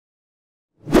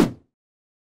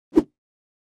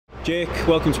Jake,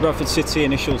 welcome to Bradford City,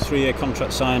 initial 3-year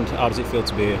contract signed. How does it feel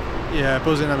to be here? Yeah,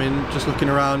 buzzing. I mean, just looking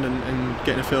around and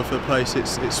getting a feel for the place,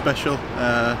 it's special.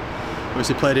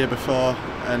 Obviously played here before,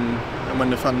 and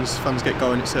when the fans get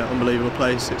going, it's an unbelievable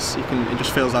place. It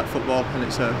just feels like football, and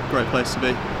it's a great place to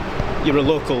be. You're a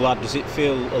local lad. Does it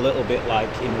feel a little bit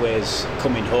like, in ways,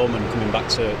 coming home and coming back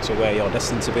to where you're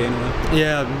destined to be in a way?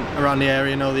 Yeah, I'm around the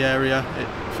area, know the area.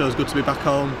 It feels good to be back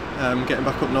home, getting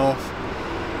back up north.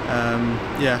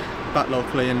 Yeah, back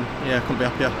locally, and yeah, couldn't be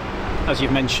happier. As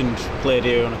you've mentioned, played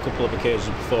here on a couple of occasions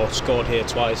before, scored here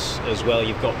twice as well.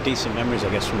 You've got decent memories,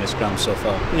 I guess, from this ground so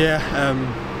far. Yeah,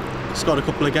 scored a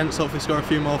couple against, hopefully score a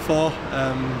few more for.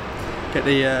 Get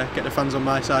the fans on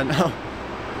my side now.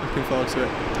 Looking forward to it.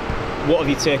 What have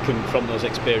you taken from those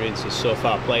experiences so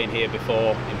far, playing here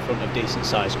before in front of decent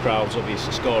sized crowds,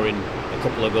 obviously scoring a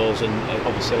couple of goals, and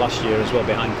obviously last year as well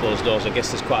behind closed doors? I guess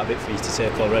there's quite a bit for you to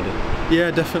take already. Yeah,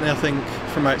 definitely. I think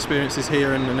from my experiences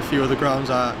here and a few other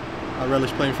grounds, I relish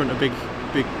playing in front of big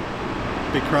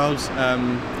crowds.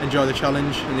 Enjoy the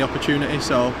challenge and the opportunity.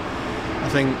 So I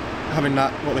think having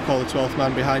that, what they call the 12th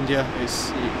man behind you,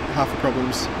 is half the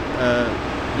problems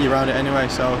you're around it anyway.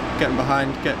 So getting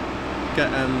behind, get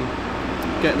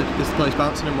this place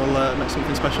bouncing, and we'll make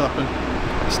something special happen.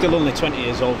 Still only 20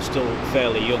 years old, still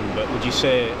fairly young, but would you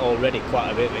say already quite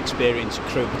a bit of experience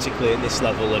accrued, particularly at this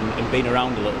level, and been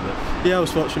around a little bit? Yeah, I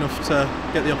was fortunate enough to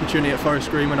get the opportunity at Forest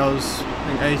Green when I was, I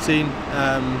think, 18.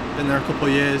 Been there a couple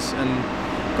of years and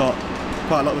got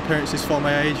quite a lot of appearances for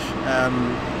my age.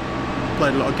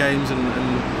 Played a lot of games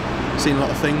and seen a lot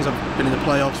of things. I've been in the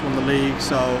playoffs, won the league,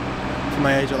 so for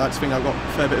my age I like to think I've got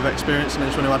a fair bit of experience, and I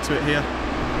just want to add to it here.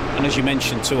 And as you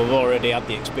mentioned, to have already had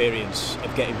the experience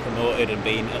of getting promoted and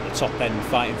being at the top end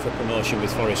fighting for promotion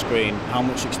with Forest Green, how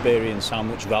much experience, how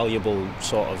much valuable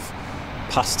sort of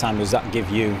pastime does that give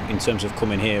you in terms of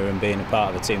coming here and being a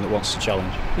part of a team that wants to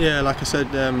challenge? Yeah, like I said,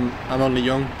 I'm only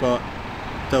young, but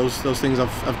those things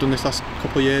I've done this last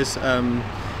couple of years,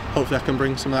 hopefully I can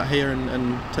bring some of that here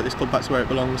and take this club back to where it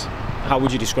belongs. How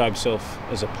would you describe yourself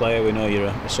as a player? We know you're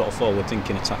a sort of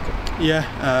forward-thinking attacker. Yeah,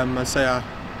 I'd say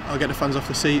I'll get the fans off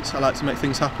the seats. I like to make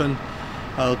things happen.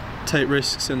 I'll take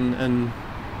risks and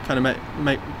kind of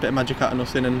make a bit of magic out of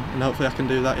nothing, and hopefully I can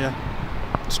do that,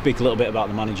 yeah. Speak a little bit about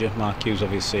the manager. Mark Hughes,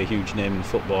 obviously a huge name in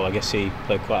football. I guess he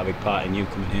played quite a big part in you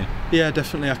coming here. Yeah,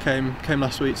 definitely. I came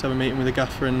last week to have a meeting with the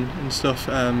gaffer and stuff,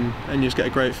 and you just get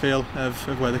a great feel of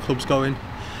where the club's going.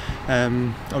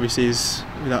 Obviously he's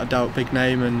without a doubt a big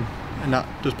name, and that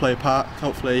does play a part.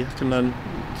 Hopefully I can learn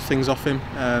things off him,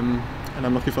 and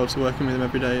I'm looking forward to working with him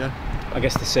every day, yeah. I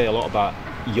guess they say a lot about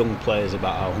young players,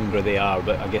 about how hungry they are,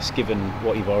 but I guess given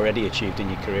what you've already achieved in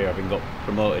your career, having got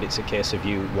promoted, it's a case of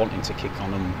you wanting to kick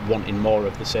on and wanting more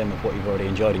of the same of what you've already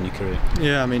enjoyed in your career.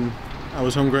 Yeah, I mean, I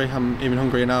was hungry. I'm even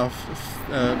hungrier now,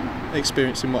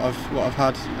 experiencing what I've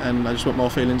had, and I just want more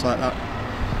feelings like that.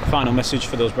 Final message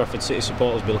for those Bradford City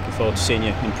supporters: be looking forward to seeing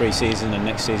you in pre-season and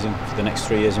next season for the next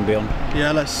 3 years and beyond.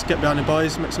 Yeah, let's get behind the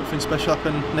boys, make something special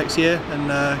happen next year, and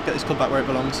get this club back where it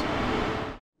belongs.